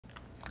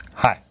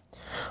Hi,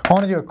 I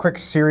want to do a quick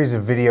series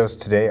of videos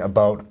today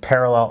about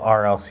parallel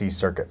RLC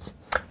circuits.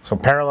 So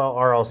parallel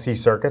RLC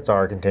circuits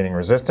are containing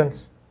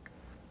resistance,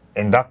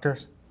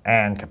 inductors,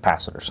 and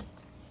capacitors.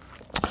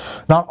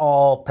 Not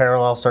all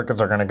parallel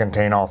circuits are going to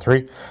contain all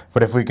three,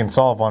 but if we can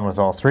solve one with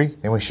all three,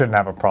 then we shouldn't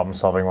have a problem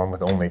solving one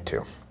with only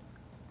two.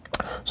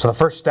 So the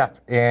first step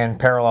in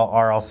parallel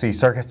RLC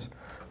circuits,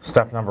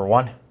 step number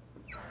one,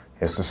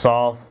 is to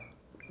solve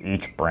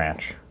each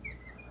branch.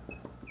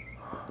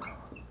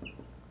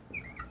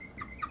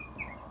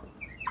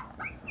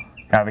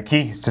 Now the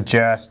key is to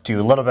just do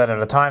a little bit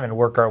at a time and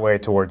work our way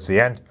towards the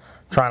end.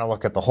 Trying to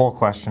look at the whole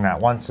question at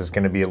once is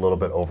going to be a little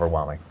bit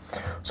overwhelming.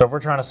 So if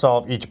we're trying to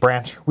solve each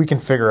branch, we can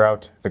figure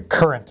out the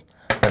current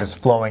that is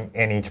flowing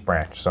in each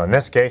branch. So in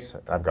this case,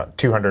 I've got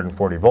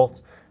 240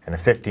 volts and a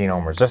 15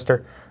 ohm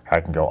resistor. I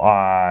can go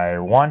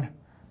I1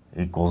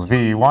 equals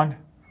V1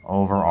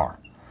 over R.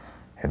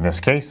 In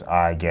this case,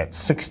 I get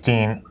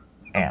 16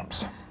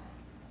 amps.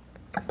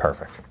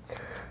 Perfect.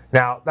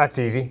 Now that's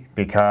easy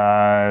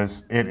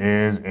because it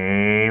is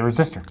a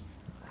resistor.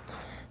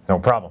 No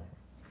problem.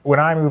 When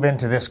I move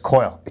into this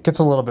coil, it gets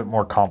a little bit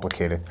more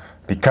complicated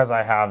because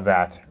I have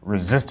that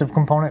resistive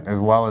component as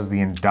well as the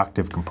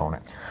inductive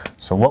component.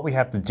 So what we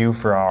have to do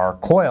for our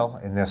coil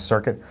in this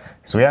circuit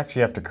is we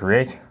actually have to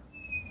create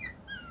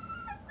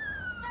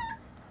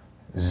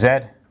Z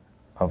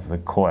of the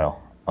coil,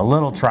 a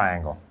little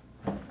triangle.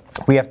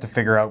 We have to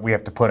figure out, we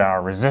have to put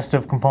our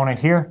resistive component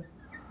here,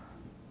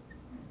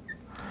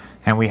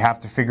 and we have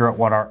to figure out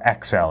what our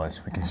XL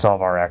is. We can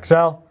solve our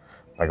XL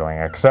by going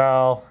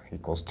XL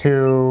equals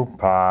 2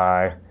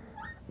 pi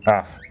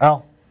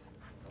FL.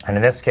 And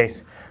in this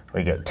case,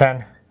 we get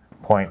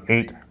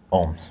 10.8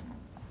 ohms.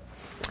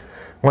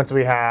 Once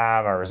we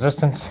have our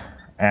resistance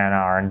and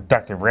our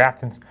inductive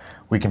reactance,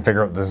 we can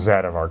figure out the Z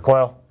of our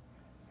coil.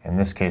 In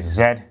this case,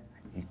 Z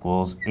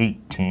equals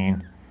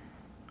 18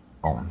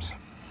 ohms.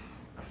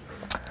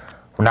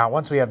 Now,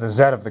 once we have the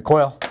Z of the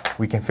coil,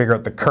 we can figure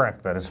out the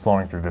current that is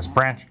flowing through this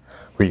branch.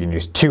 We can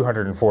use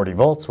 240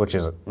 volts, which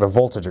is the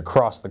voltage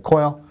across the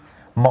coil,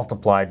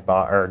 multiplied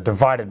by, or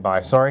divided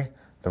by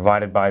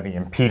the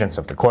impedance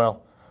of the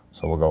coil.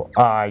 So we'll go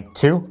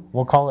I2,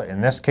 we'll call it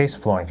in this case,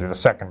 flowing through the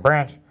second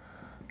branch,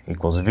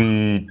 equals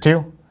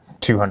V2,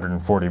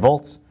 240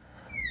 volts,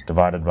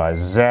 divided by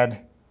Z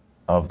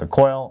of the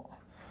coil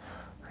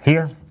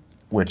here,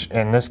 which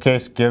in this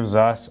case gives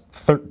us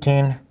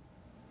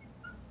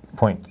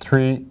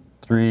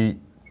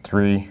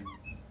 13.333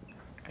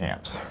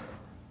 amps.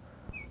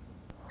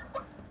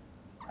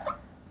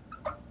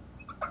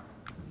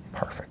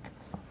 Perfect.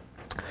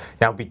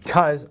 Now,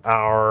 because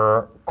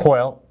our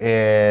coil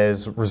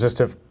is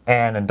resistive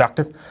and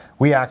inductive,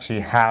 we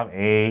actually have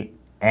an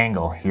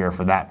angle here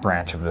for that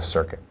branch of the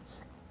circuit.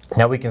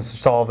 Now we can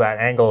solve that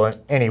angle in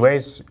any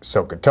ways,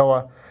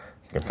 SOHCAHTOA. You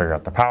can figure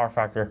out the power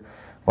factor.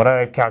 What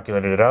I've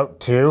calculated it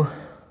out to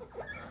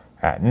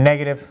at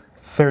negative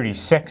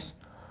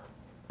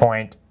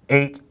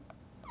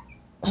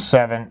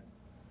 36.87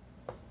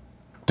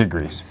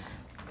 degrees.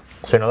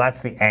 So now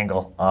that's the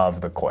angle of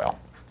the coil.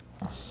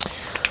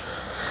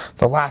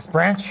 The last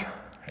branch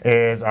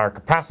is our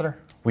capacitor.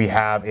 We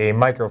have a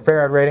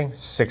microfarad rating,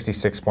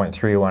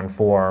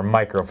 66.314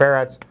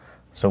 microfarads.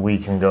 So we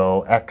can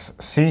go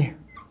XC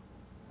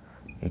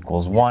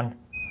equals 1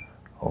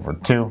 over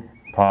 2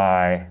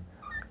 pi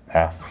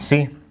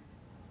FC.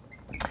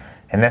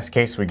 In this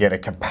case, we get a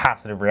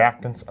capacitive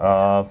reactance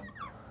of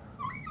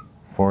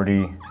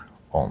 40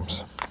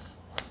 ohms.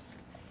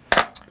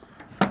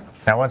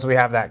 Now, once we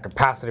have that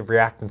capacitive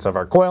reactance of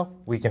our coil,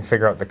 we can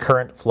figure out the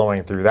current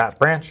flowing through that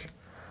branch.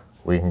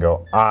 We can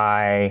go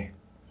I3,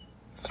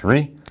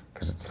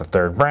 because it's the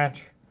third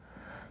branch,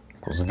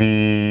 equals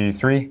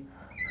V3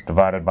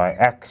 divided by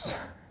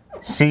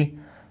XC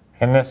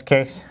in this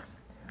case,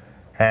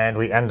 and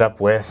we end up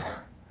with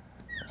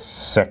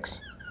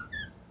 6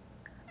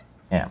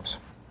 amps.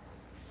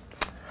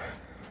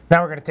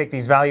 Now we're going to take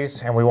these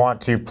values and we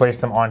want to place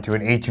them onto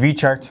an HV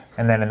chart,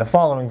 and then in the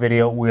following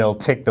video we'll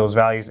take those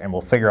values and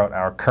we'll figure out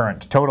our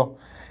current total,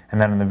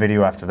 and then in the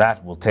video after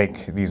that we'll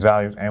take these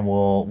values and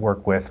we'll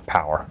work with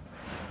power.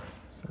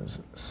 This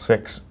is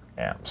 6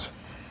 amps.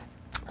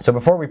 So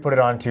before we put it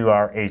onto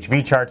our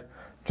HV chart,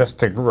 just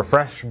to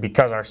refresh,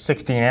 because our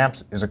 16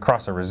 amps is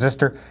across a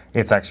resistor,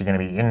 it's actually going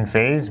to be in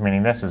phase,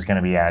 meaning this is going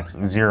to be at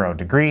 0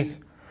 degrees.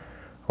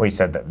 We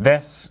said that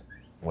this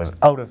was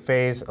out of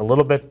phase a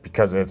little bit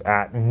because it's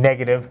at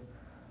negative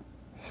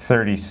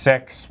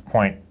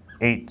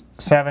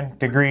 36.87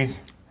 degrees.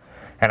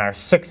 And our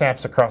 6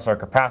 amps across our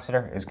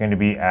capacitor is going to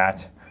be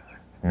at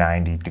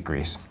 90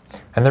 degrees.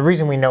 And the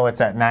reason we know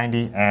it's at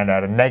 90 and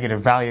at a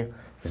negative value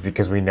is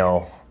because we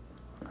know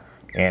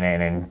in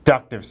an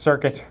inductive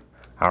circuit,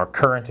 our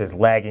current is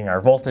lagging our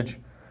voltage,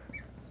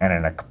 and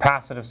in a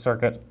capacitive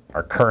circuit,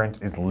 our current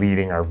is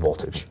leading our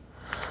voltage.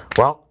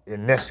 Well,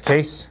 in this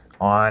case,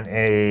 on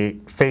a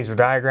phasor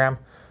diagram,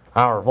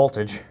 our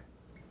voltage,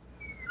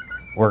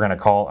 we're going to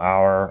call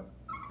our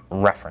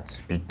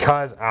reference,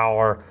 because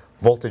our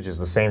voltage is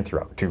the same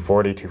throughout,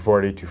 240,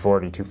 240,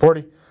 240,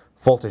 240.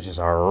 Voltage is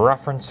our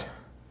reference.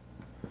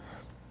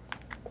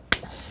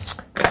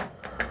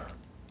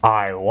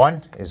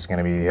 I1 is going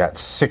to be at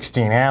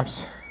 16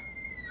 amps.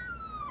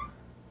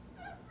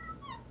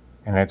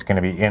 And it's going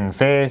to be in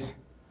phase.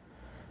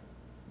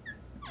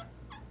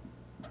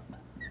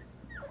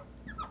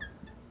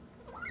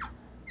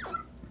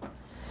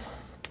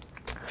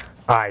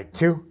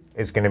 I2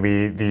 is going to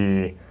be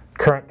the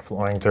current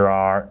flowing through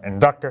our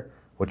inductor,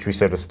 which we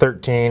said was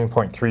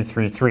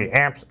 13.333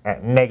 amps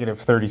at negative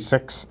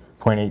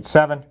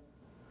 36.87.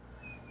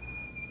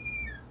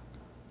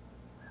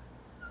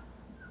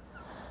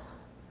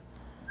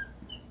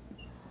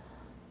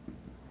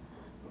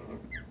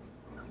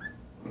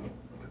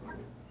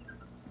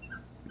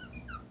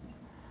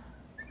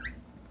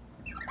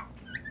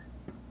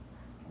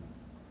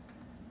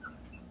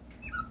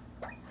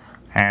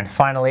 And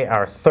finally,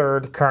 our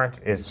third current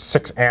is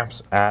 6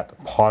 amps at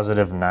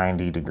positive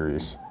 90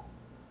 degrees.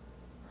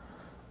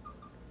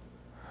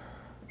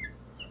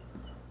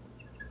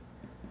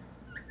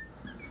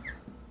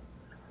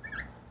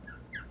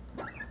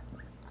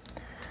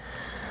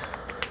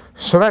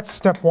 So that's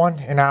step one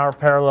in our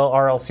parallel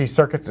RLC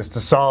circuits, is to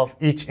solve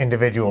each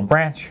individual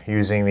branch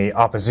using the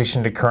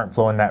opposition to current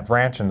flow in that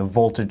branch and the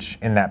voltage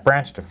in that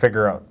branch to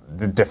figure out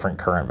the different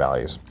current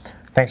values.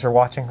 Thanks for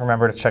watching.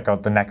 Remember to check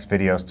out the next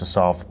videos to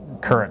solve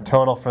current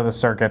total for the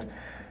circuit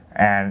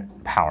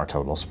and power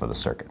totals for the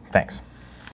circuit. Thanks.